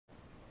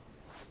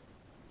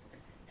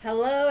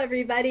Hello,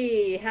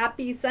 everybody.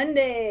 Happy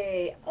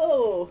Sunday.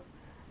 Oh,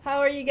 how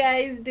are you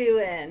guys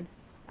doing?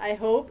 I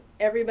hope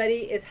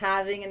everybody is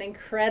having an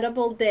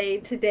incredible day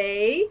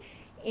today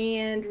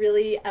and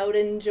really out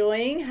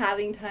enjoying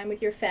having time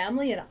with your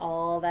family and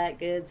all that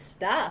good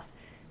stuff.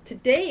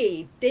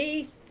 Today,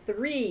 day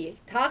three,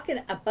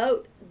 talking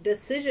about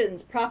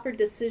decisions, proper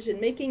decision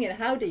making, and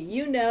how do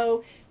you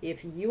know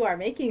if you are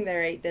making the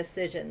right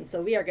decisions?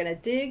 So, we are going to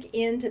dig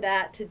into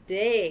that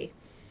today.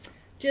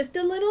 Just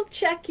a little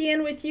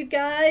check-in with you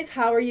guys.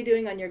 How are you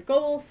doing on your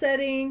goal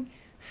setting?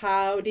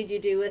 How did you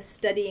do with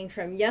studying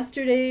from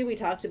yesterday? We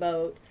talked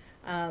about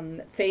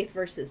faith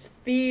versus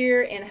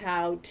fear and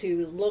how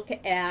to look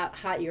at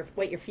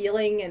what you're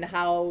feeling and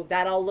how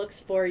that all looks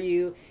for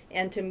you,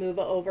 and to move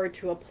over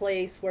to a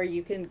place where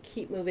you can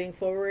keep moving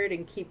forward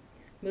and keep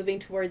moving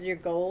towards your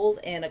goals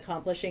and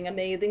accomplishing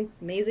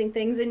amazing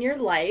things in your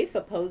life,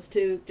 opposed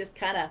to just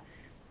kind of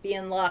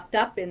being locked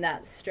up in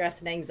that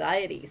stress and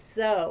anxiety.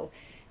 So,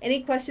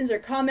 any questions or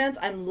comments?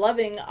 I'm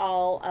loving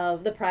all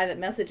of the private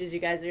messages you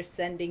guys are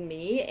sending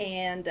me,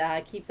 and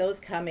keep those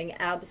coming,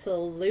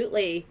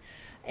 absolutely.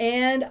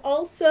 And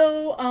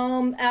also,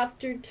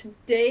 after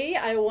today,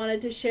 I wanted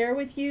to share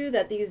with you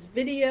that these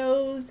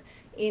videos,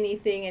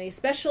 any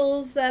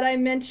specials that I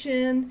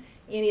mention,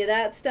 any of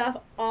that stuff,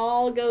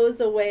 all goes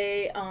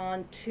away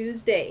on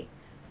Tuesday.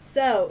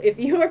 So if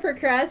you are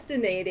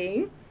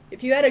procrastinating,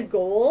 if you had a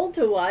goal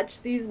to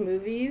watch these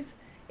movies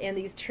and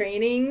these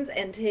trainings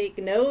and take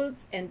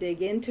notes and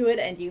dig into it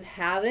and you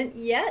haven't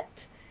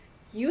yet,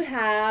 you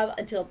have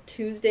until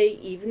Tuesday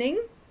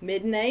evening,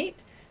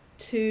 midnight,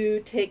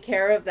 to take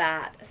care of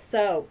that.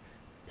 So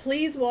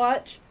please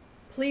watch,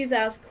 please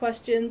ask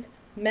questions,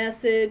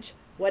 message,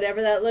 whatever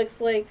that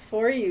looks like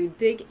for you.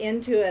 Dig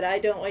into it. I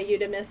don't want you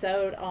to miss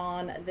out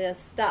on this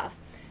stuff.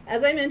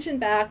 As I mentioned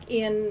back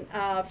in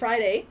on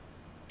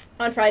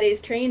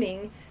Friday's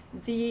training,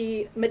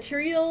 the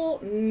material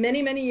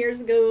many years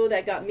ago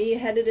that got me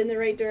headed in the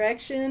right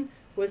direction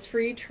was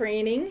free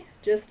training,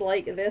 just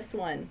like this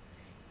one.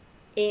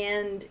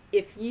 And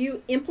if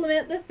you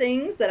implement the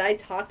things that I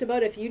talked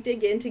about, if you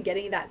dig into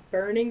getting that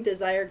burning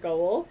desire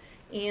goal,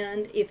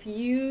 and if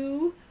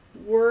you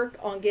work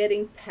on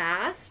getting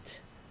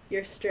past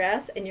your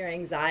stress and your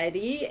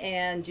anxiety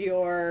and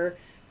your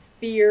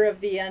fear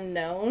of the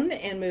unknown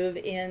and move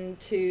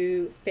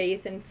into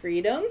faith and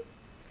freedom,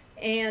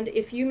 and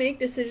if you make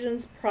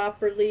decisions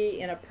properly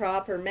in a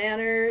proper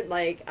manner,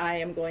 like I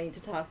am going to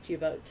talk to you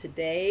about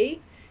today,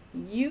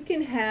 you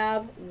can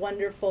have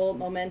wonderful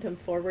momentum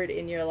forward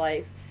in your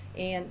life,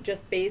 and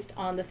just based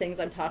on the things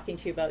I'm talking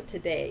to you about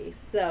today.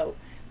 So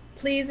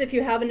please, if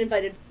you haven't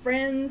invited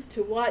friends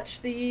to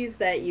watch these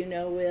that you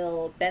know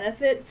will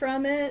benefit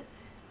from it,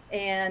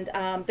 and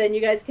then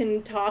you guys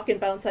can talk and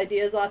bounce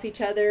ideas off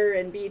each other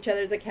and be each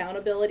other's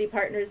accountability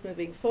partners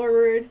moving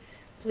forward.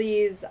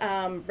 Please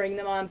bring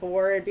them on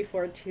board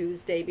before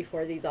Tuesday,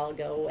 before these all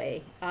go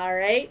away. All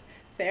right,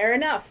 fair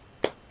enough.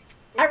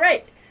 All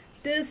right,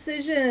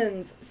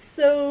 decisions.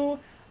 So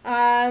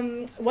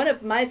one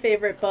of my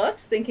favorite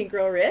books, Think and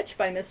Grow Rich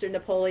by Mr.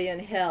 Napoleon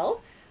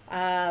Hill.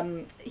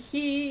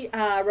 He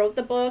wrote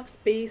the books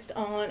based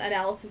on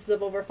analysis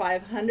of over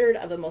 500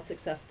 of the most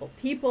successful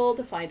people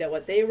to find out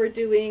what they were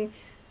doing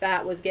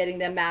that was getting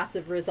them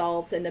massive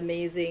results and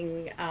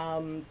amazing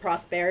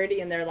prosperity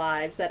in their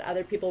lives that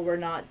other people were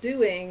not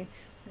doing.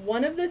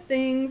 One of the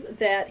things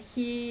that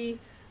he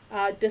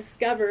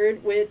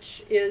discovered,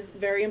 which is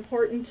very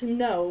important to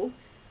know,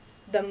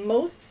 the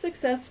most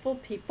successful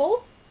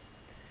people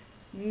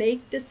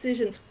make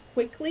decisions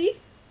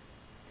quickly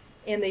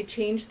and they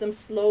change them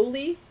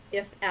slowly,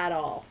 if at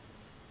all.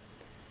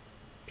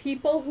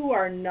 People who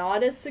are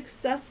not as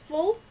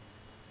successful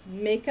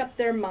make up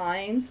their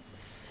minds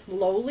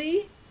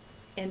slowly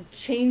and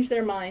change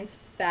their minds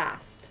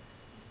fast.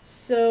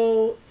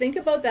 So think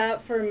about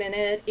that for a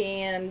minute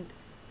and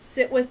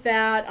sit with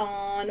that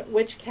on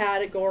which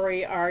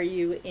category are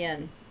you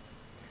in.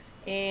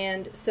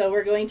 And so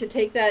we're going to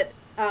take that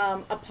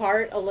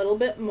apart a little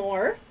bit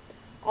more.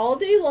 All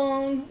day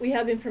long, we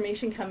have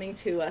information coming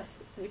to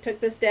us. We took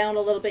this down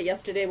a little bit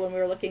yesterday when we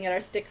were looking at our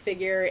stick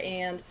figure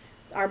and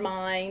our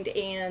mind,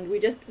 and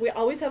we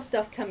always have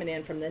stuff coming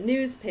in from the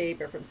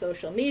newspaper, from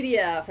social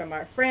media, from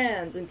our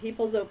friends and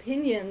people's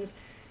opinions,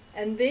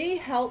 and they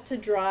help to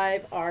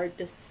drive our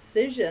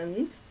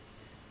decisions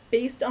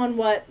based on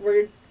what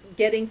we're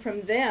getting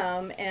from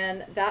them,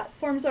 and that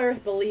forms our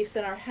beliefs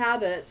and our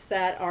habits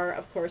that are,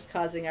 of course,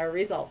 causing our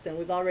results. And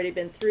we've already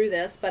been through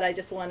this, but I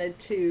just wanted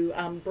to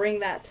bring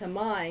that to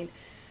mind,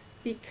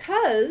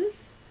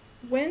 because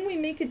when we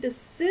make a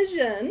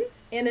decision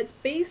and it's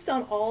based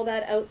on all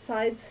that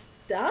outside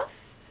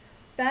stuff,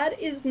 that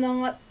is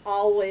not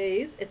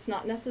always, it's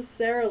not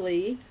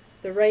necessarily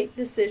the right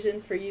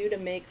decision for you to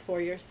make for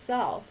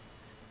yourself.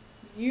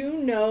 You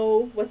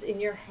know what's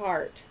in your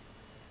heart.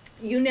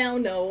 You now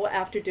know,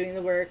 after doing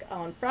the work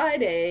on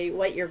Friday,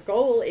 what your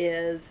goal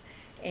is,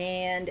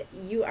 and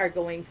you are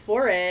going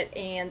for it.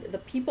 And the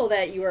people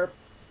that you are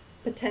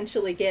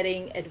potentially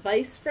getting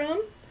advice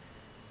from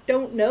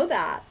don't know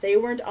that. They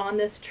weren't on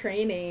this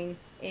training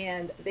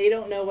and they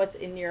don't know what's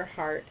in your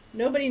heart.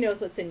 Nobody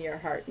knows what's in your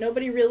heart.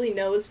 Nobody really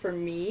knows, for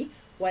me,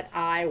 what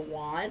I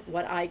want,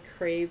 what I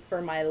crave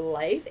for my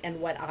life, and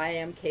what I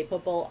am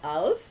capable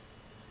of.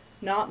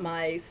 Not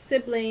my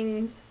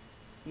siblings,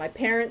 my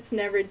parents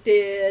never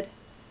did,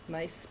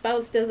 my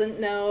spouse doesn't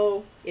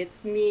know.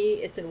 It's me,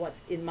 it's in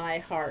what's in my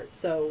heart.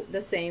 So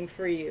the same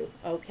for you,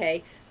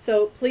 okay?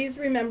 So please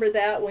remember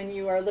that when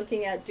you are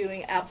looking at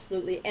doing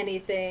absolutely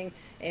anything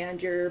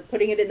and you're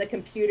putting it in the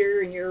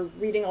computer and you're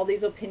reading all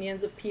these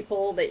opinions of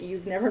people that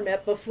you've never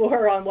met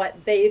before on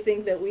what they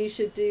think that we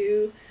should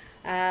do.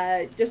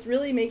 Just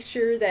really make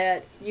sure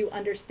that you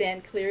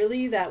understand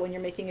clearly that when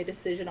you're making a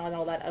decision on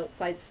all that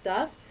outside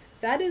stuff,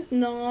 that is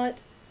not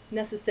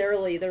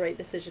necessarily the right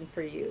decision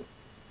for you.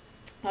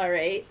 All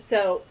right,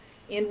 so,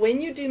 and when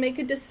you do make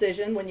a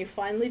decision, when you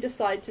finally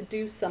decide to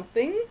do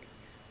something,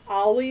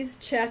 always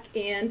check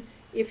in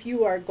if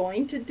you are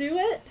going to do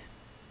it.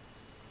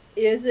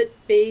 Is it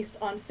based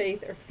on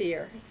faith or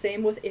fear?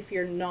 Same with if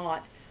you're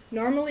not.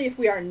 Normally, if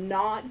we are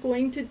not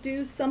going to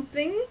do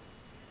something,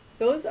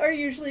 those are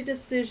usually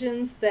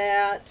decisions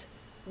that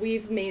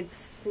we've made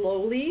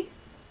slowly,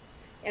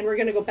 and we're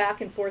going to go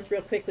back and forth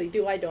real quickly.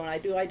 Do I, don't I,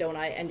 do I, don't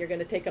I? And you're going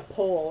to take a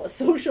poll, a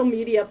social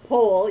media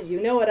poll. You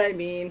know what I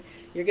mean.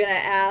 You're going to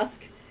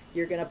ask,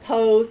 you're going to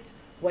post,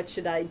 what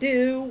should I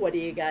do? What do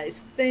you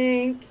guys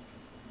think?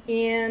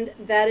 And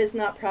that is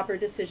not proper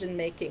decision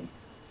making.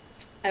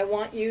 I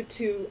want you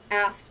to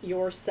ask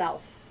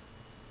yourself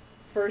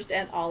first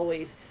and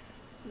always.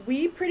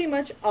 We pretty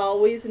much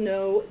always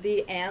know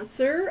the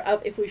answer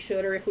of if we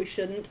should or if we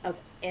shouldn't of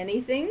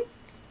anything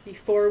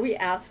before we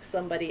ask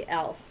somebody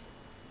else.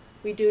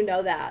 We do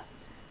know that.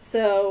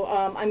 So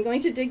I'm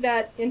going to dig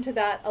into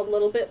that a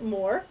little bit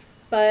more.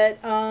 But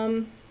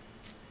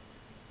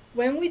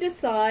when we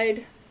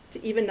decide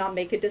to even not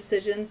make a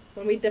decision,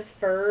 when we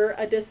defer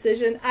a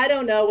decision, I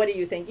don't know, what do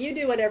you think? You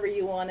do whatever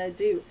you want to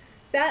do.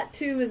 That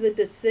too is a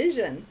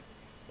decision.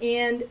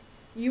 And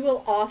you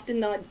will often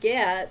not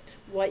get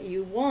what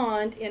you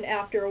want, and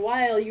after a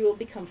while you will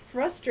become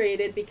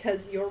frustrated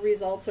because your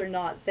results are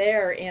not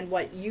there and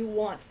what you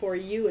want for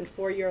you and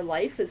for your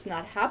life is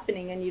not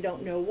happening, and you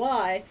don't know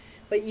why.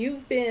 But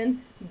you've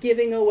been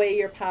giving away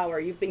your power.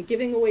 You've been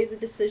giving away the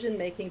decision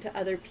making to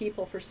other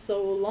people for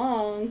so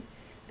long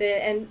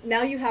that, and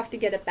now you have to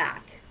get it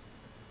back.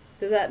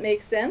 Does that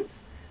make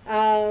sense?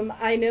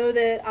 I know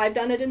that I've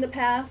done it in the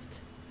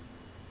past.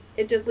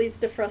 It just leads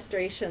to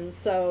frustration.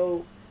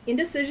 So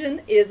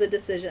indecision is a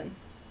decision,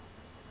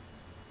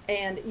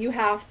 and you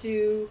have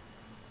to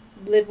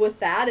live with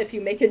that. If you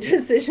make a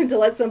decision to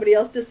let somebody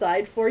else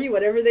decide for you,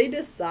 whatever they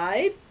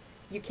decide,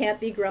 you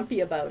can't be grumpy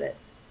about it,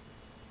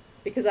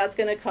 because that's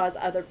going to cause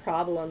other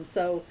problems.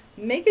 So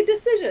make a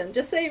decision.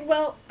 Just say,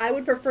 well, I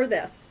would prefer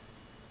this.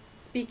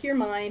 Speak your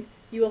mind.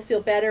 You will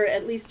feel better.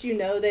 At least you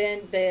know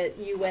then that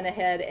you went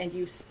ahead and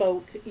you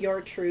spoke your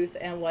truth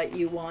and what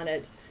you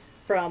wanted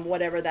from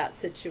whatever that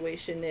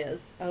situation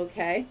is,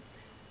 okay?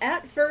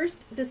 At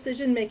first,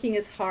 decision making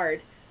is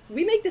hard.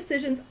 We make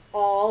decisions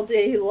all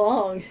day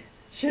long.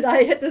 Should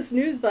I hit the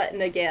snooze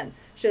button again?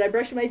 Should I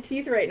brush my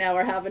teeth right now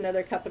or have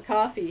another cup of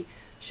coffee?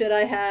 Should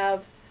I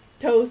have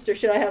toast or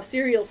should I have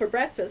cereal for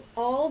breakfast?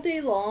 All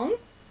day long,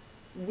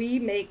 we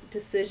make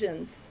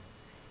decisions.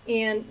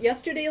 And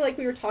yesterday, like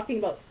we were talking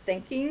about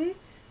thinking,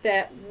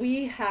 that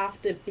we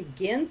have to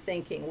begin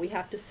thinking. We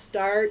have to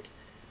start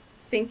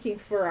thinking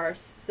for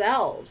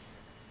ourselves.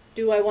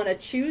 Do I want to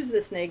choose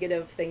this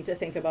negative thing to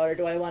think about, or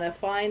do I want to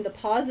find the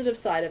positive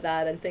side of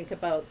that and think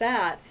about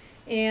that?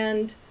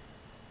 And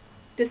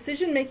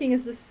decision making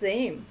is the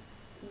same.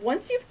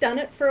 Once you've done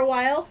it for a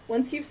while,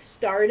 once you've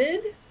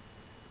started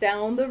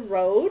down the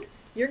road,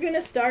 you're going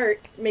to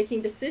start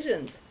making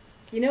decisions.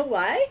 You know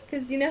why?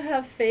 Because you now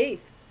have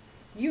faith.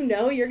 You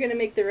know you're going to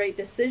make the right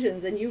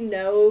decisions, and you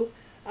know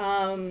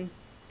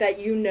that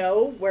you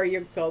know where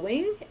you're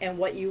going and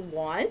what you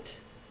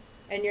want.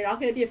 And you're not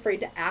going to be afraid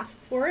to ask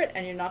for it,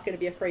 and you're not going to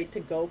be afraid to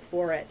go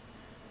for it.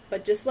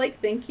 But just like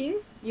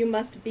thinking, you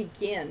must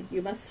begin.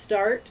 You must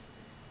start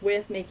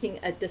with making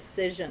a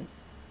decision.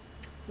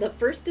 The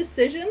first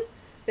decision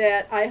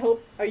that I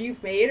hope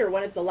you've made, or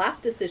one of the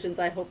last decisions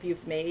I hope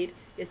you've made,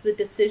 is the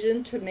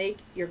decision to make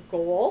your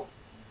goal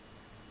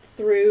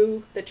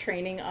through the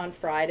training on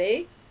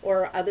Friday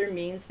or other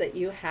means that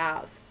you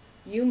have.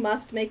 You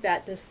must make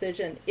that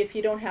decision. If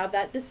you don't have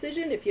that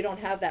decision, if you don't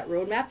have that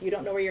roadmap, you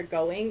don't know where you're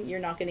going, you're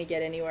not going to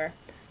get anywhere.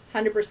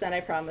 100%,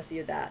 I promise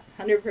you that.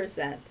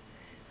 100%.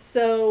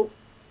 So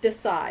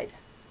decide.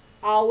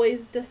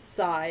 Always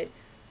decide.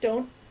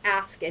 Don't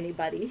ask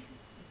anybody.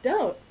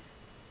 Don't.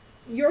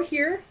 You're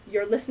here,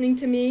 you're listening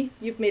to me,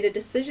 you've made a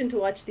decision to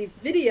watch these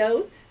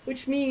videos,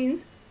 which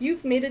means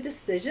you've made a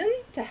decision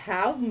to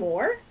have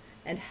more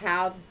and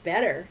have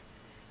better.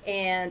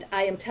 And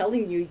I am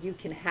telling you, you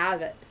can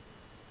have it.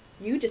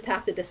 You just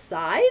have to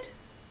decide,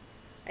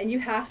 and you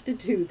have to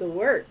do the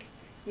work.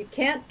 You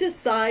can't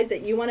decide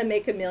that you want to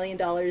make $1 million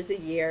a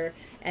year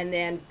and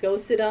then go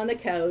sit on the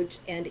couch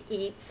and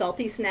eat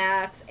salty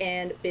snacks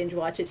and binge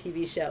watch a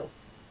TV show.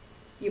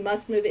 You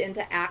must move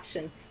into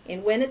action.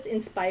 And when it's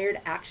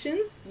inspired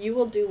action, you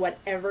will do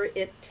whatever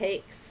it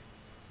takes.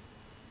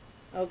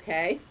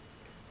 Okay?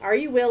 Are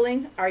you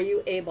willing? Are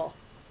you able?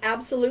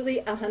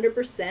 Absolutely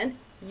 100%.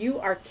 You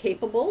are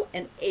capable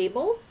and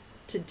able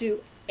to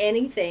do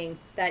anything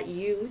that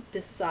you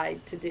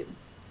decide to do.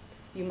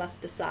 You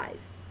must decide.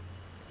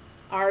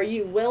 Are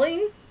you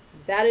willing?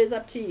 That is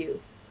up to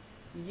you.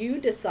 You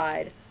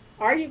decide,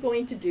 are you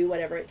going to do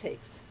whatever it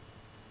takes?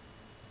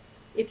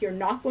 If you're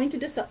not going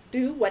to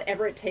do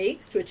whatever it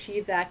takes to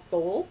achieve that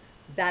goal,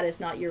 that is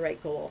not your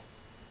right goal.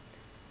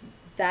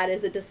 That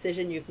is a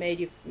decision you've made.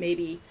 You've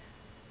maybe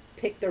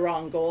picked the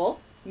wrong goal.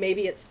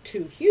 Maybe it's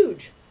too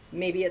huge.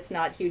 Maybe it's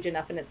not huge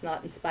enough and it's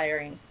not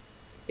inspiring.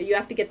 But you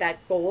have to get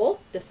that goal,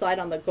 decide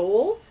on the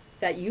goal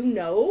that you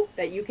know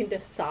that you can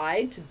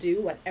decide to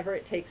do whatever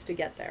it takes to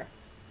get there.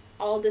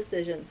 All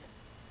decisions.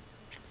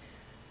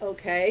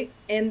 Okay,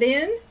 and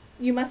then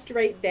you must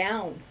write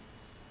down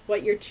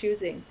what you're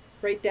choosing.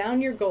 Write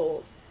down your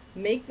goals.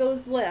 Make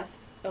those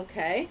lists,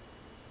 okay?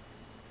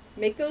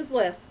 Make those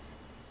lists.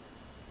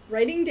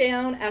 Writing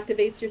down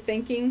activates your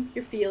thinking,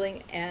 your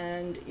feeling,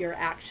 and your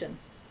action.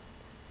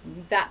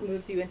 That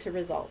moves you into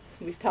results.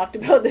 We've talked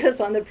about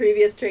this on the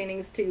previous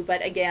trainings too,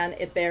 but again,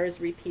 it bears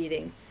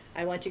repeating.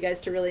 I want you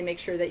guys to really make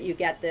sure that you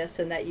get this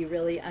and that you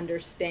really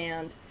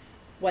understand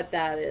what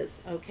that is,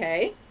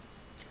 okay?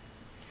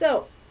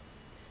 So,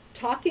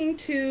 talking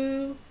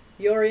to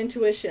your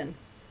intuition.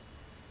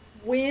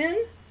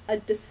 When a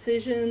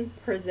decision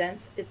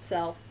presents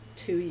itself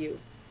to you,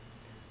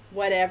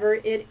 whatever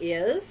it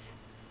is,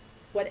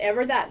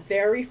 whatever that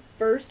very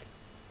first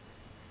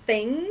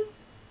thing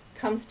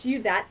comes to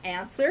you, that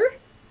answer,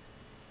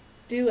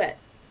 do it.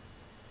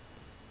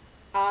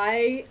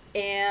 I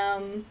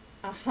am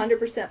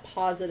 100%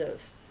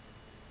 positive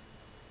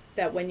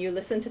that when you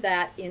listen to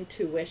that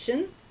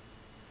intuition,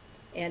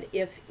 and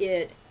if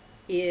it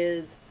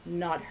is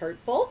not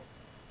hurtful,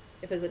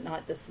 if it's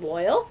not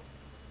disloyal,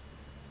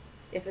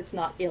 if it's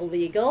not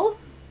illegal,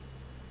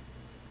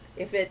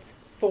 if it's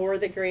for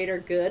the greater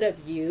good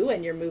of you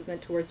and your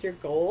movement towards your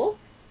goal,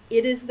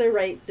 it is the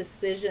right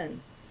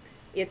decision.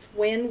 It's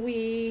when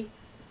we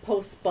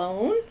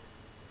postpone,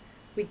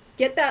 we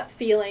get that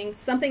feeling,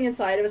 something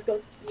inside of us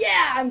goes,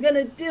 yeah, I'm going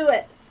to do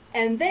it.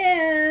 And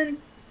then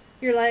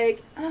you're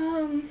like,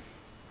 I'll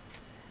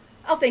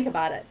think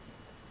about it.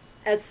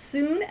 As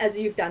soon as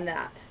you've done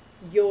that,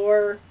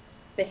 your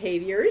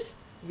behaviors,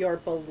 your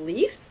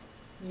beliefs,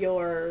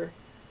 your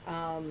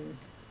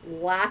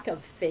lack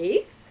of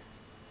faith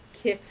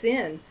kicks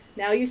in.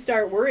 Now you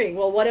start worrying,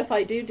 well, what if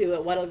I do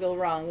it? What'll go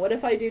wrong? What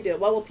if I do it?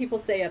 What will people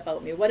say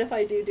about me? What if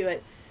I do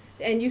it?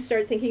 And you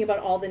start thinking about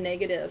all the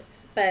negative.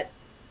 But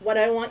what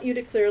I want you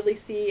to clearly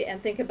see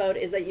and think about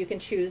is that you can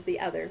choose the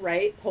other,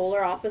 right?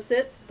 Polar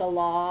opposites, the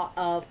law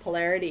of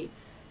polarity.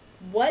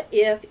 What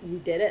if you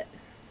did it?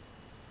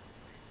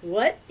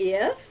 What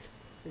if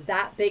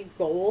that big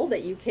goal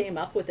that you came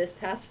up with this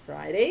past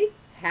Friday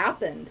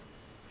happened?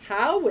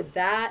 How would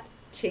that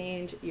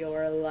change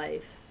your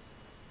life?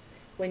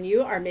 When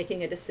you are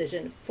making a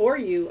decision for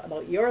you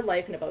about your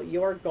life and about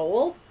your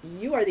goal,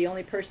 you are the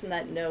only person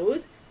that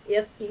knows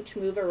if each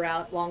move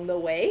around along the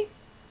way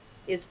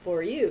is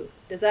for you.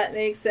 Does that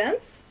make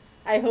sense?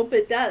 I hope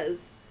it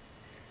does.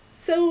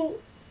 So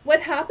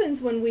what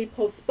happens when we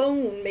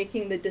postpone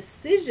making the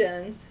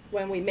decision,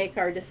 when we make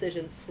our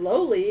decision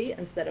slowly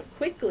instead of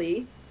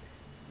quickly,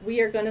 we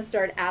are going to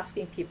start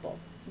asking people.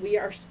 We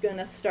are going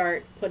to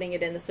start putting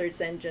it in the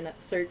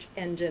search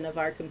engine of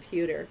our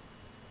computer.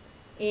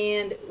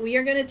 And we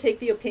are going to take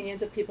the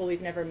opinions of people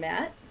we've never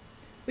met.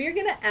 We are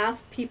going to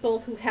ask people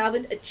who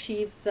haven't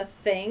achieved the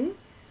thing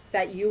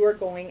that you are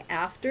going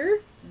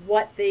after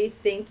what they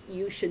think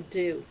you should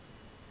do.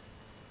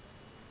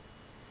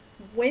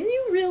 When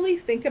you really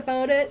think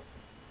about it,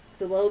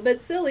 it's a little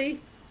bit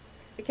silly.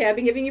 Okay, I've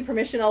been giving you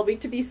permission all week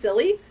to be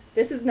silly.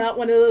 This is not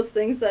one of those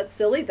things that's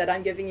silly that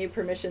I'm giving you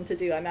permission to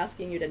do. I'm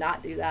asking you to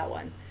not do that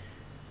one.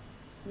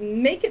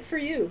 Make it for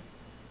you.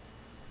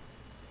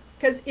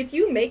 Because if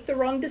you make the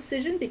wrong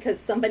decision because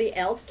somebody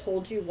else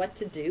told you what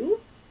to do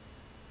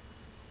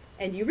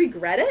and you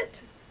regret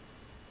it,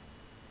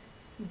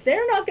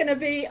 they're not going to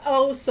be,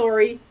 oh,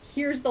 sorry,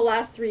 here's the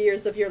last 3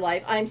 years of your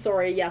life. I'm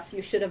sorry, yes,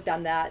 you should have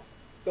done that.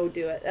 Go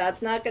do it.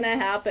 That's not going to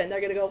happen.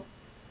 They're going to go,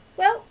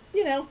 well,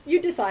 you know,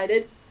 you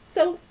decided.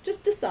 So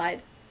just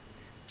decide.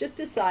 Just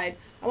decide.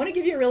 I want to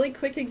give you a really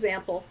quick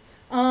example.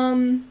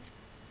 2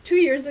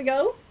 years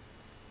ago,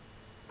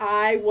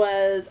 I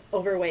was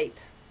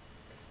overweight.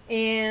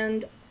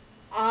 And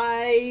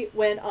I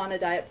went on a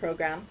diet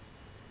program.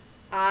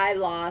 I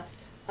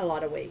lost a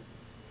lot of weight,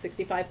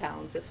 65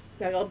 pounds. If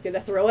I'm going to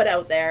throw it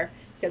out there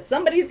because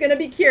somebody's going to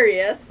be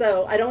curious.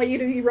 So I don't want you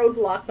to be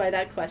roadblocked by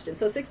that question.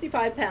 So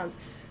 65 pounds.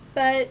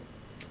 But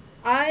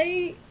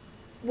I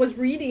was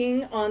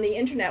reading on the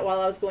internet while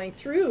I was going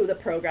through the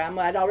program.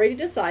 I'd already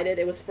decided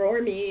it was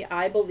for me.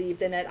 I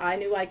believed in it. I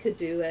knew I could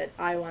do it.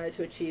 I wanted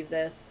to achieve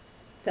this.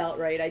 Felt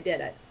right. I did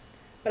it.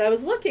 But I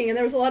was looking, and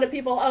there was a lot of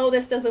people, oh,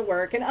 this doesn't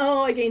work, and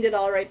oh, I gained it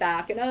all right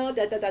back, and oh,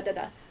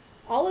 da-da-da-da-da.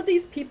 All of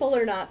these people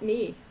are not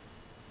me.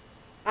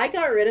 I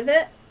got rid of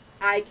it.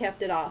 I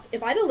kept it off.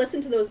 If I'd have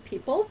listened to those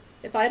people,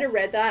 if I'd have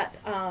read that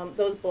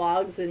those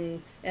blogs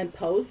and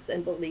posts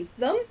and believed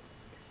them,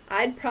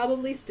 I'd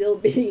probably still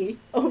be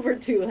over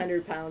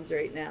 200 pounds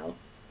right now.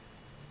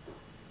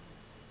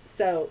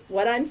 So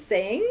what I'm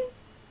saying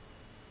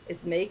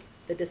is make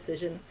the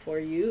decision for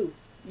you.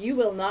 You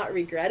will not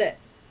regret it.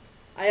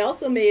 I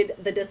also made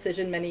the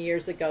decision many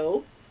years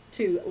ago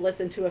to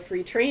listen to a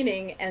free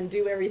training and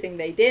do everything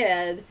they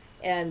did.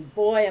 And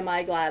boy, am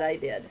I glad I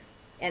did.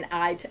 And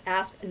I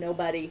asked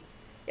nobody.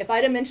 If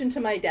I'd have mentioned to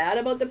my dad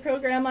about the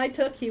program I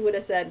took, he would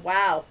have said,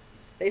 wow,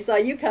 they saw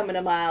you coming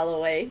a mile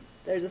away.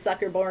 There's a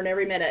sucker born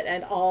every minute.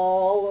 And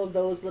all of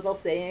those little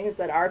sayings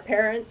that our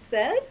parents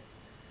said,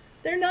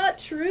 they're not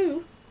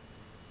true.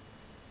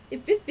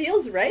 If it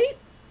feels right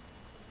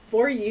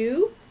for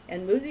you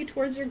and moves you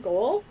towards your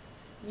goal,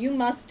 you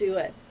must do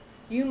it.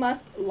 You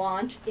must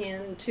launch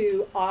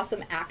into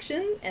awesome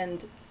action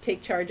and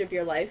take charge of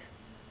your life.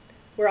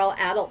 We're all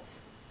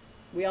adults.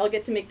 We all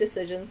get to make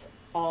decisions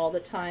all the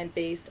time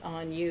based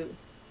on you.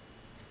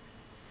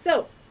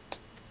 So,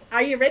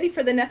 are you ready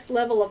for the next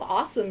level of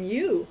awesome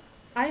you?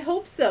 I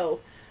hope so.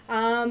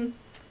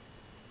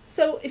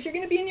 So if you're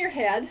going to be in your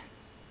head,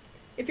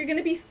 if you're going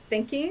to be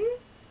thinking,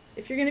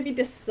 if you're going to be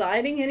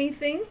deciding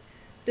anything,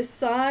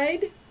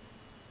 decide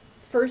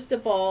first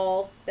of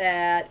all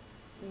that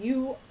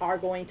you are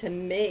going to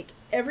make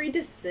every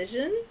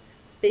decision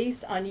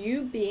based on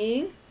you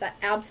being the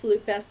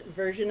absolute best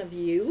version of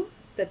you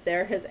that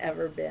there has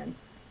ever been.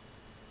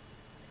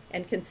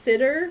 And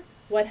consider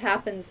what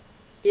happens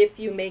if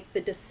you make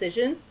the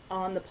decision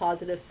on the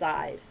positive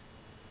side.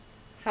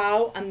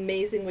 How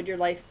amazing would your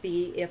life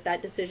be if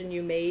that decision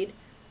you made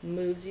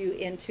moves you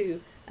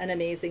into an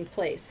amazing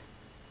place?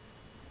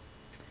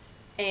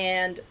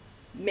 And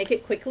make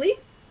it quickly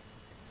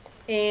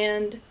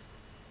and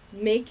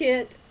make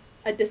it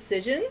a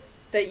decision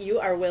that you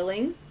are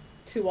willing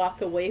to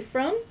walk away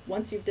from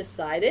once you've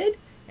decided,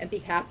 and be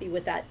happy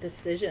with that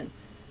decision.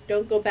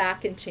 Don't go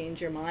back and change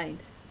your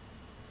mind.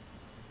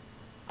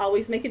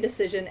 Always make a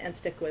decision and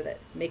stick with it.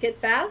 Make it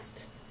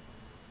fast,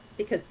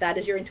 because that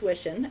is your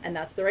intuition and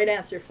that's the right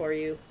answer for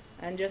you,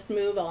 and just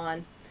move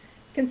on.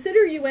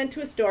 Consider you went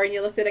to a store and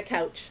you looked at a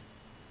couch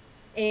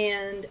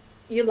and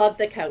you loved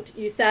the couch.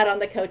 You sat on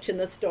the couch in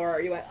the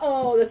store. You went,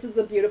 oh, this is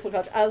the beautiful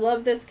couch. I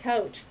love this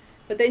couch.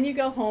 But then you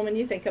go home and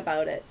you think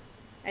about it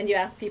and you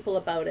ask people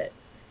about it.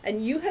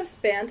 And you have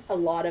spent a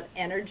lot of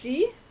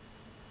energy.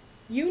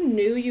 You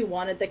knew you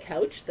wanted the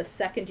couch the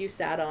second you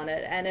sat on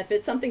it. And if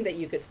it's something that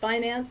you could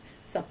finance,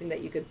 something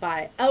that you could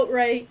buy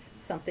outright,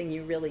 something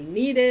you really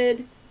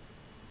needed,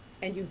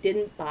 and you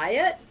didn't buy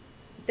it,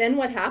 then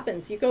what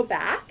happens? You go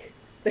back,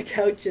 the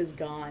couch is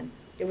gone.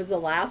 It was the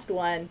last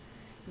one.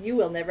 You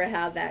will never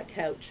have that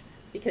couch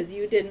because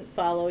you didn't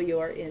follow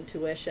your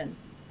intuition.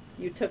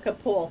 You took a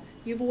pull.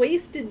 You've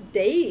wasted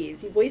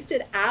days. You've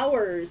wasted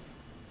hours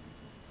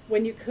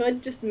when you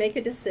could just make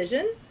a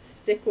decision,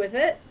 stick with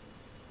it,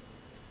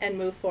 and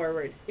move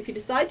forward. If you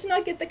decide to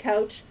not get the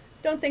couch,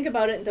 don't think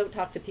about it and don't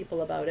talk to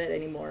people about it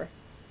anymore.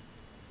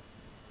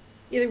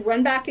 Either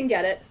run back and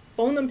get it,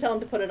 phone them, tell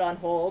them to put it on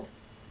hold,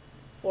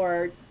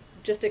 or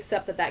just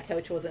accept that that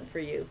couch wasn't for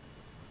you.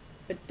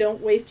 But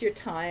don't waste your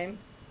time.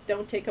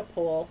 Don't take a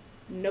poll.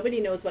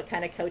 Nobody knows what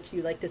kind of couch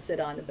you like to sit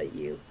on but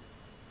you.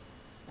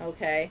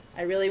 Okay?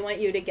 I really want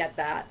you to get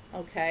that.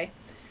 Okay?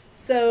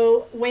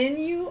 So when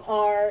you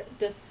are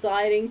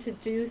deciding to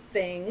do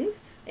things,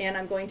 and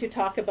I'm going to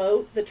talk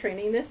about the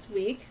training this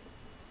week,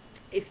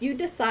 if you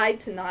decide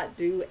to not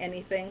do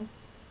anything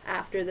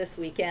after this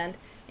weekend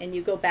and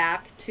you go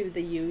back to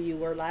the you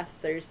were last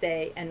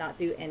Thursday and not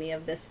do any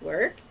of this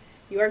work,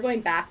 you are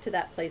going back to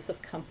that place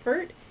of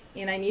comfort.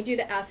 And I need you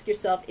to ask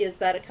yourself, is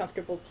that a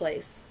comfortable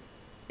place?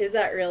 Is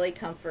that really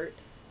comfort?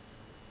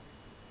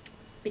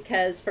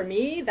 Because for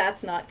me,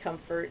 that's not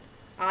comfort.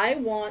 I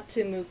want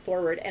to move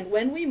forward. And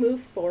when we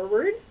move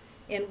forward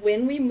and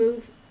when we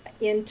move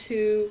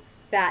into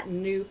that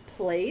new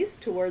place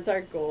towards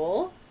our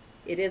goal,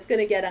 it is going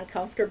to get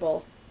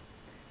uncomfortable.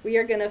 We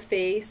are going to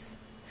face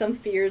some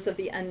fears of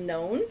the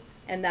unknown,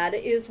 and that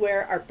is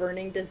where our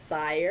burning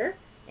desire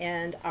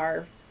and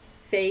our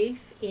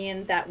faith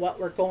in that what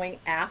we're going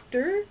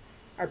after,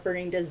 our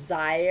burning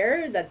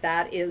desire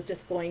that is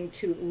just going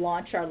to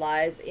launch our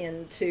lives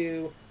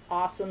into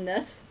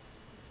awesomeness,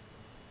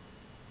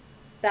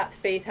 that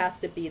faith has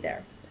to be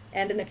there,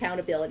 and an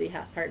accountability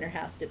partner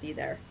has to be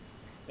there.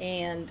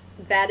 And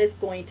that is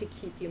going to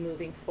keep you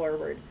moving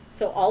forward.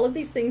 So all of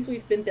these things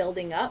we've been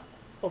building up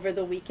over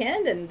the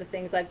weekend and the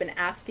things I've been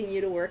asking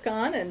you to work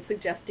on and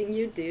suggesting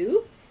you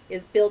do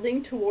is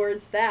building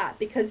towards that,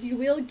 because you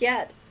will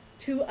get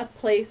to a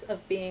place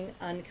of being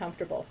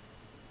uncomfortable.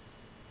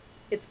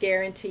 It's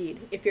guaranteed.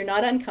 If you're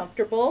not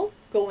uncomfortable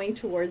going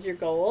towards your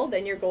goal,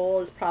 then your goal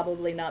is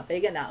probably not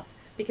big enough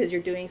because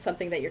you're doing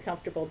something that you're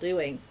comfortable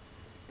doing.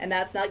 And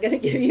that's not going to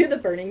give you the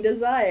burning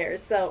desire.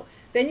 So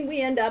then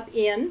we end up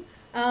in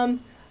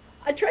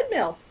a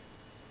treadmill,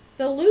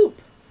 the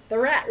loop, the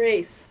rat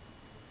race.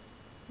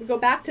 We go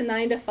back to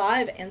 9 to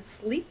 5 and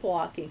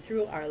sleepwalking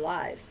through our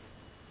lives.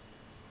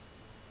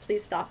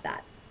 Please stop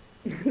that.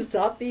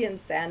 Stop the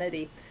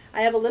insanity.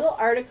 I have a little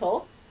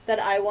article that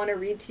I want to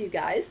read to you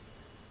guys.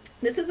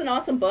 This is an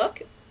awesome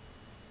book.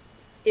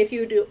 If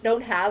you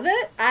don't have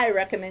it, I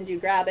recommend you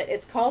grab it.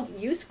 It's called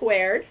U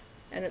Squared,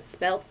 and it's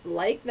spelled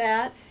like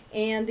that.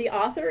 And the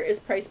author is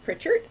Price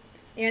Pritchard.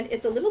 And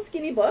it's a little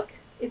skinny book.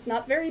 It's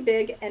not very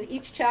big, and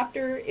each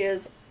chapter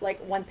is like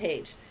 1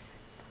 page.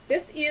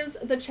 This is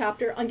the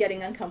chapter on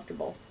getting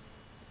uncomfortable.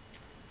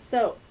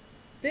 So,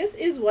 this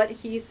is what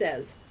he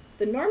says.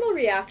 The normal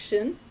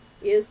reaction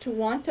is to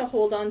want to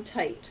hold on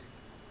tight.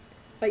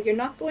 But you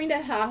are going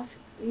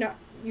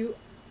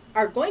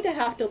to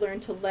have to learn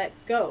to let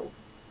go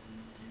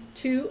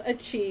to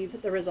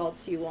achieve the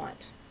results you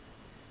want.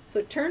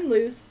 So turn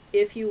loose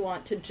if you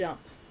want to jump.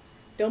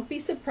 Don't be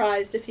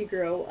surprised if you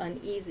grow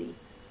uneasy.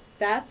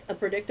 That's a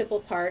predictable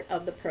part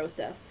of the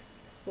process.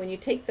 When you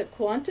take the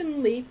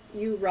quantum leap,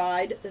 you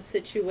ride the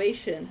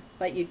situation,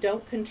 but you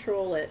don't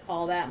control it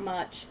all that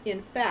much.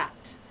 In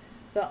fact,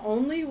 the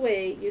only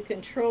way you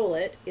control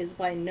it is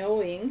by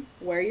knowing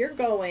where you're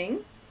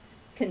going,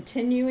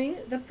 continuing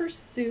the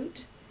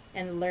pursuit,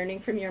 and learning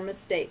from your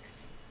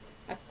mistakes.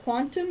 A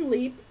quantum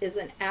leap is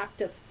an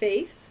act of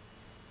faith,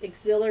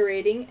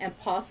 exhilarating and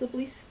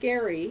possibly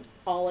scary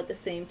all at the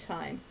same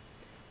time.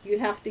 You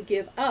have to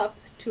give up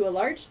to a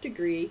large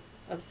degree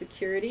of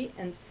security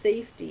and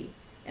safety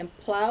and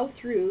plow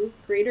through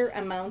greater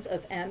amounts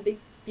of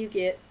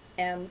ambiguity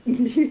and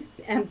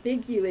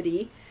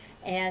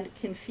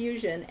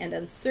confusion and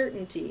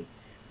uncertainty.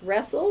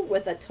 Wrestle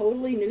with a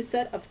totally new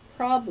set of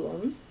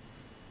problems,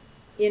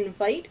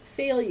 invite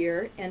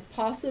failure, and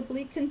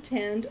possibly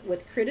contend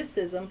with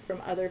criticism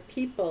from other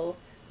people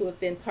who have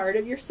been part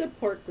of your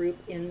support group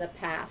in the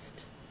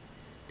past.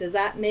 Does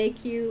that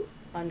make you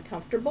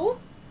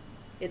uncomfortable?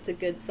 It's a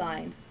good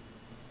sign.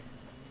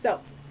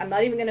 So, I'm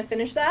not even going to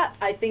finish that.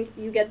 I think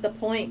you get the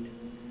point.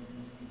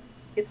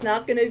 It's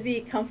not going to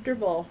be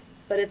comfortable,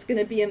 but it's going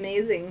to be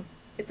amazing.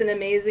 It's an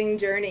amazing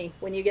journey.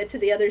 When you get to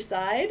the other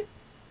side,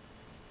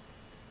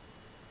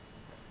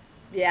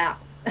 yeah,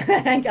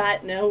 I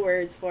got no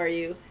words for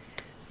you.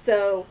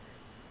 So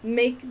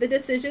make the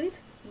decisions.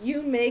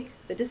 You make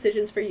the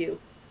decisions for you.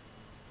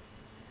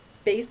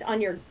 Based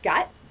on your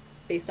gut,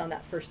 based on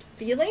that first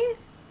feeling,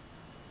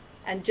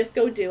 and just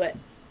go do it.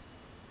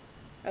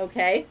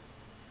 Okay?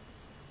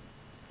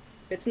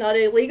 If it's not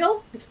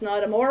illegal, if it's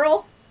not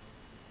immoral,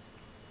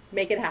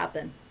 make it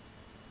happen.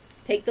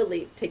 Take the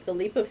leap. Take the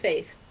leap of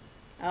faith.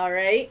 All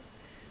right?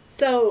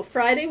 So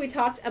Friday we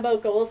talked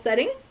about goal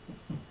setting.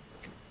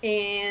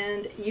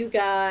 And you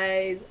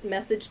guys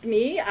messaged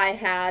me. I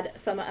had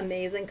some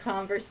amazing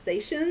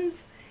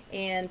conversations,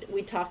 and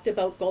we talked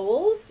about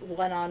goals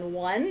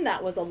one-on-one.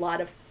 That was a lot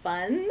of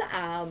fun.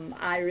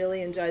 I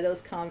really enjoy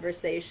those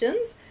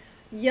conversations.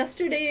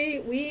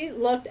 Yesterday, we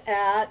looked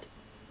at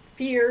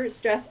fear,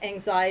 stress,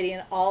 anxiety,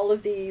 and all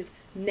of these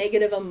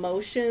negative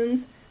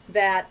emotions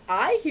that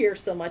I hear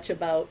so much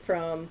about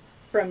from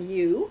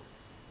you,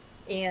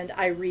 and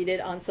I read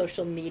it on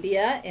social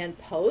media and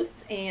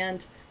posts,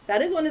 and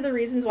that is one of the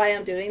reasons why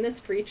I'm doing this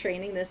free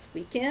training this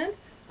weekend.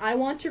 I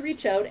want to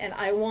reach out, and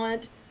I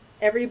want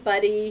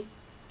everybody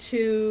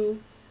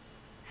to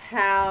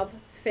have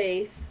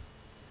faith.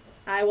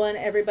 I want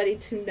everybody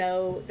to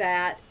know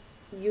that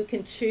you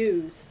can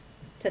choose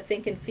to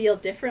think and feel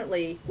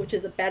differently, which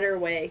is a better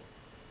way,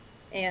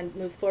 and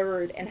move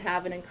forward and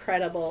have an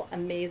incredible,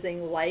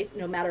 amazing life,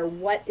 no matter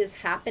what is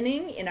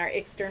happening in our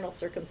external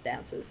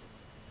circumstances.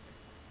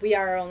 We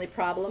are our only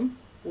problem.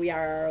 We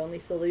are our only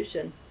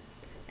solution.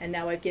 And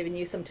now I've given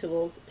you some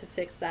tools to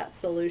fix that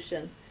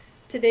solution.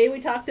 Today we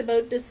talked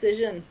about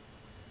decision.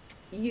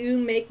 You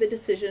make the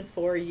decision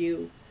for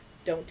you.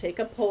 Don't take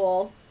a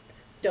poll.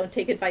 Don't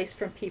take advice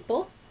from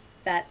people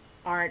that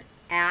aren't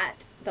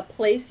at the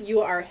place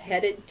you are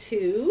headed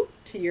to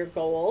your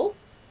goal,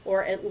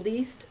 or at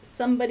least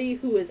somebody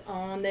who is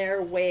on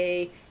their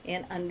way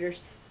and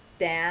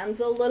understands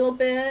a little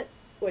bit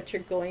what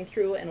you're going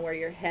through and where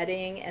you're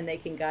heading, and they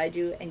can guide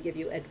you and give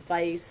you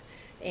advice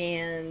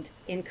and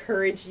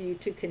encourage you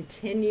to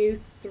continue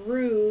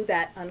through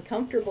that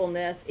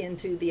uncomfortableness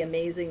into the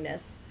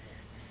amazingness.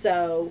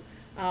 So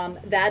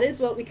that is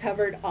what we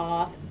covered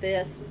off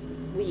this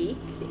week,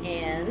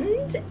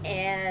 and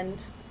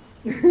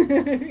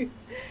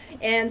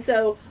and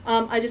so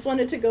I just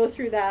wanted to go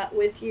through that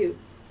with you.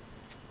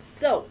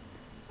 So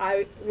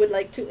I would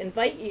like to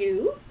invite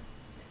you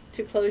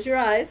to close your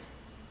eyes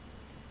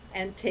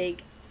and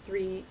take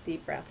 3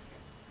 deep breaths.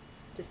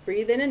 Just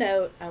breathe in and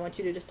out. I want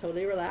you to just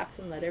totally relax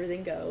and let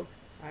everything go.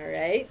 All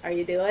right? Are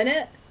you doing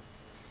it?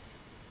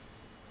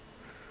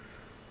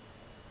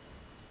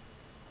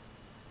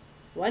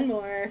 One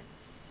more.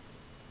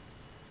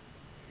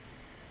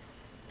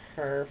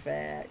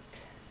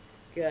 Perfect.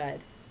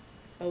 Good.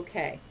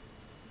 Okay.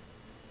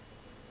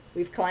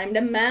 We've climbed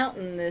a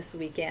mountain this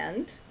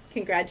weekend.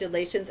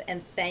 Congratulations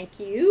and thank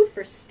you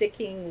for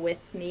sticking with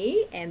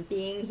me and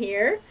being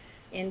here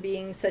and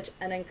being such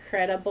an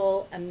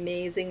incredible,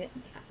 amazing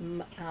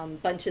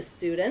bunch of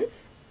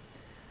students.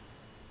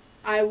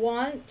 I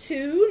want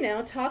to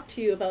now talk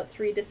to you about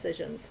 3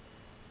 decisions.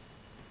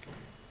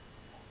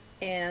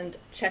 and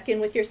check in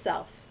with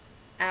yourself.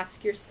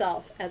 Ask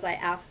yourself, as I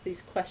ask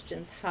these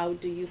questions, how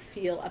do you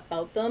feel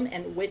about them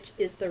and which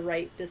is the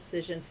right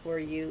decision for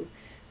you?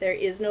 There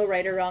is no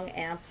right or wrong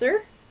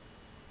answer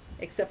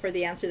except for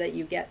the answer that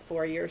you get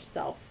for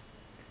yourself.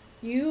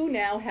 You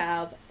now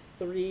have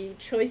 3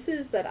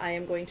 choices that I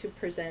am going to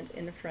present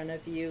in front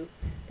of you.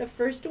 The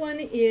first one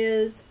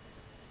is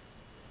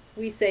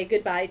we say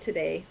goodbye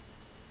today.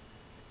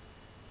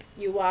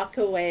 You walk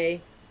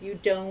away. You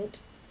don't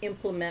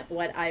implement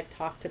what I've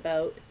talked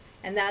about.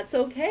 And that's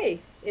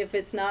okay. If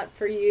it's not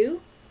for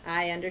you,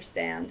 I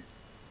understand.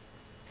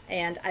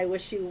 And I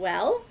wish you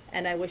well,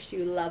 and I wish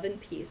you love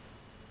and peace.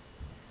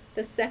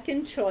 The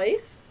second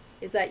choice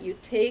is that you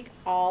take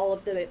all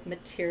of the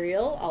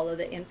material, all of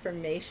the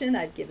information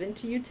I've given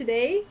to you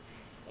today,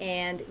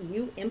 and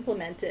you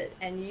implement it,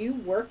 and you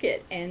work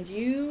it, and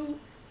you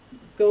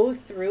go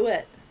through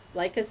it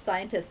like a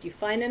scientist. You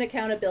find an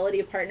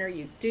accountability partner,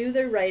 you do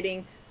the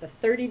writing, the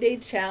 30-day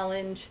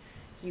challenge.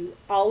 You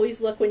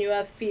always look when you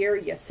have fear,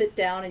 you sit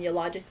down and you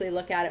logically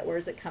look at it, where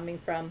is it coming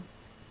from?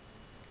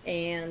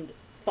 And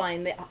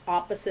find the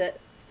opposite,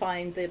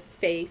 find the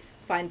faith,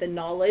 find the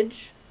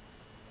knowledge,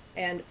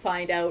 and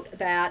find out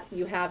that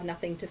you have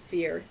nothing to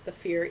fear. The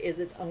fear is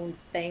its own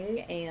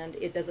thing and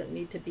it doesn't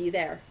need to be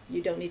there.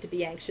 You don't need to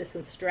be anxious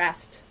and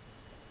stressed,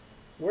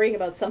 worrying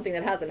about something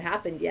that hasn't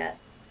happened yet.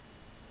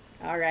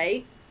 All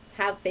right?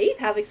 Have faith,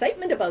 have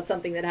excitement about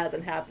something that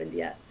hasn't happened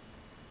yet.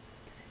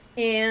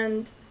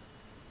 And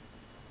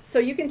so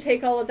you can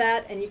take all of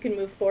that and you can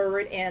move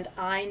forward, and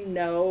I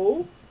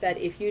know that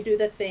if you do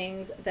the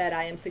things that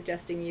I am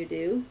suggesting you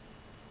do,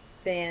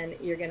 then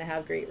you're going to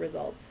have great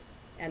results,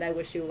 and I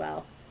wish you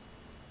well.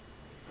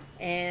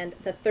 And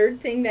the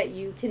third thing that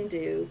you can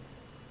do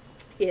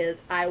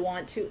is I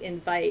want to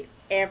invite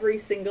every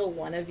single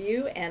one of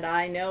you, and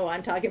I know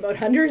I'm talking about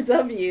hundreds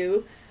of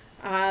you,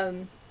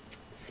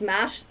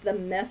 smash the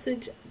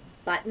message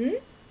button.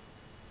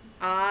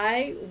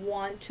 I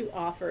want to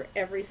offer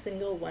every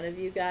single one of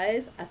you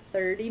guys a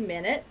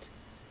 30-minute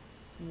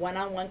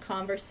one-on-one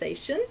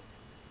conversation,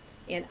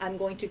 and I'm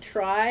going to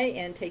try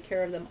and take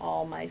care of them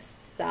all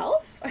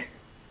myself.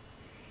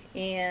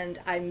 And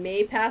I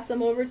may pass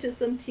them over to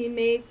some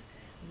teammates,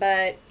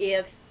 but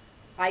if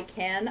I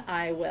can,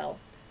 I will.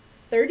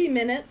 30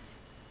 minutes,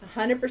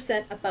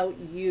 100% about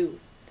you.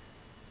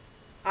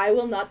 I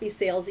will not be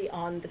salesy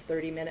on the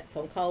 30-minute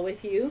phone call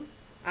with you.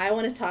 I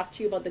want to talk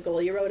to you about the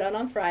goal you wrote out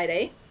on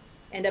Friday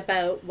and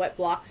about what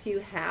blocks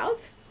you have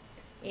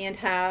and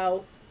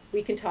how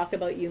we can talk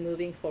about you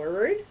moving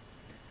forward.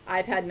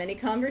 I've had many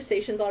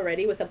conversations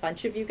already with a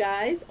bunch of you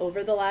guys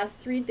over the last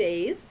 3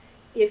 days.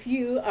 If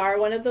you are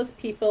one of those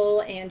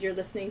people and you're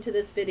listening to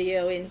this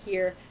video in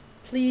here,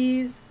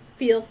 please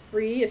feel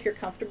free, if you're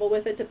comfortable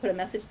with it, to put a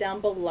message down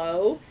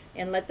below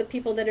and let the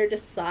people that are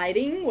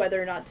deciding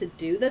whether or not to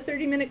do the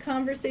 30-minute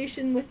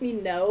conversation with me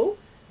know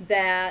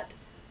that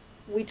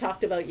we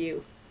talked about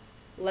you.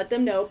 Let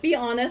them know. Be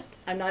honest.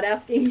 I'm not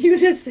asking you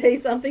to say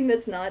something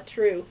that's not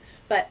true,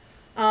 but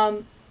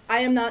I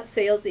am not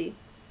salesy.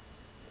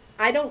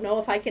 I don't know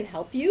if I can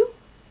help you.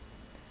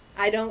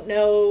 I don't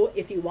know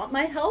if you want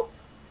my help.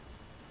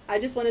 I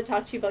just want to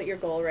talk to you about your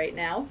goal right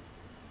now.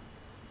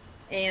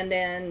 And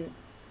then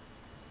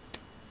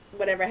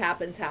whatever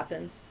happens,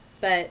 happens.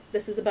 But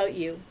this is about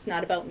you. It's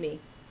not about me.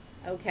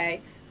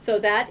 Okay? So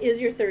that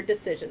is your third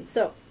decision.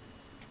 So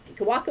you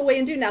can walk away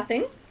and do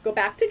nothing. Go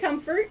back to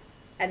comfort,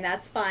 and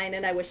that's fine,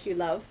 and I wish you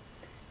love.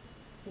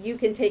 You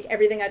can take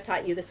everything I've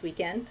taught you this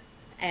weekend,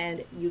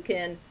 and you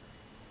can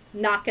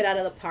knock it out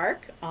of the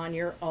park on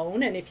your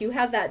own. And if you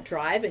have that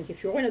drive, and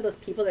if you're one of those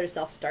people that are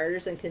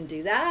self-starters and can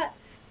do that,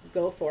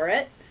 go for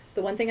it.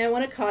 The one thing I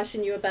want to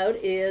caution you about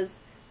is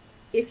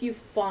if you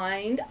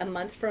find a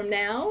month from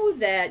now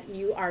that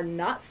you are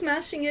not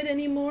smashing it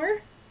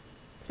anymore,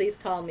 please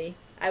call me.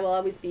 I will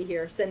always be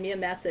here. Send me a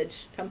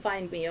message. Come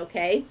find me,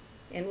 okay?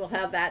 And we'll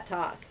have that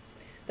talk.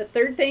 The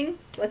third thing,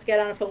 let's get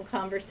on a phone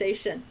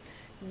conversation.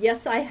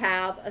 Yes, I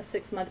have a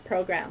 6-month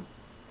program,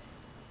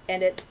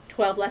 and it's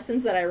 12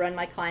 lessons that I run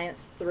my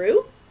clients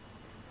through.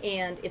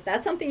 And if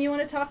that's something you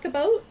want to talk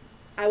about,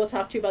 I will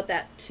talk to you about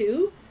that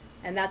too.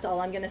 And that's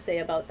all I'm going to say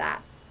about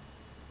that.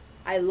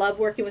 I love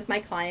working with my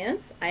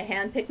clients. I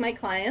handpick my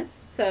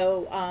clients,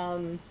 so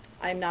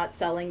I'm not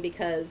selling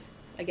because,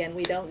 again,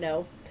 we don't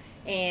know.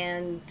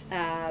 And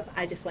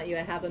I just want you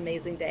to have an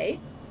amazing day.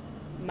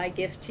 My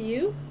gift to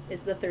you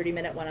is the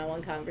 30-minute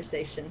one-on-one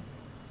conversation.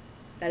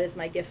 That is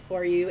my gift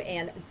for you,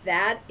 and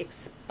that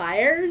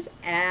expires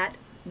at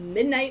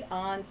midnight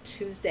on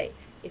Tuesday.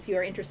 If you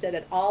are interested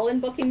at all in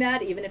booking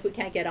that, even if we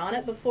can't get on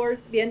it before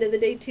the end of the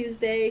day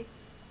Tuesday,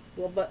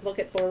 we'll book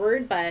it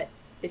forward. But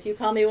if you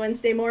call me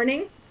Wednesday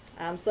morning,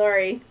 I'm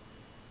sorry,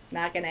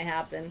 not going to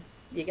happen.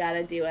 You got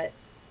to do it.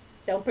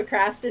 Don't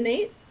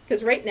procrastinate,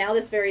 because right now,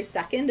 this very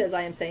second, as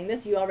I am saying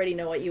this, you already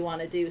know what you want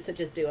to do, so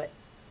just do it.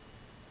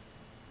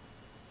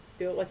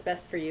 Do it what's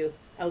best for you.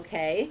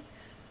 Okay?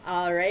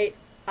 All right.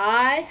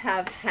 I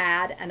have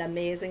had an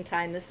amazing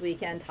time this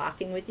weekend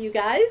talking with you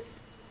guys.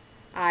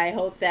 I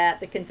hope that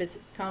the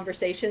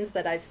conversations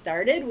that I've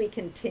started, we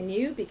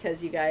continue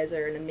because you guys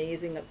are an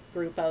amazing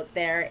group out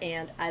there.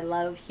 And I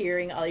love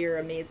hearing all your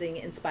amazing,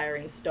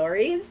 inspiring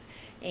stories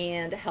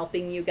and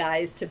helping you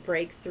guys to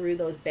break through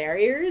those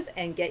barriers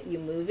and get you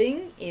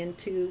moving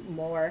into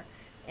more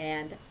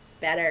and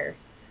better.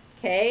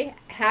 Okay,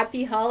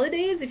 happy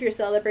holidays if you're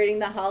celebrating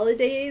the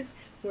holidays.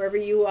 Wherever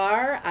you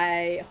are,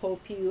 I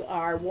hope you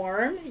are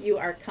warm, you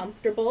are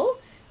comfortable,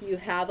 you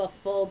have a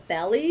full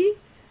belly,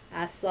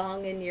 a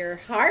song in your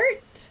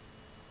heart,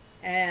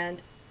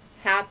 and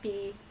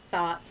happy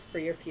thoughts for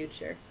your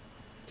future.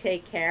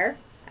 Take care.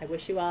 I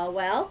wish you all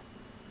well.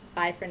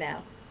 Bye for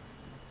now.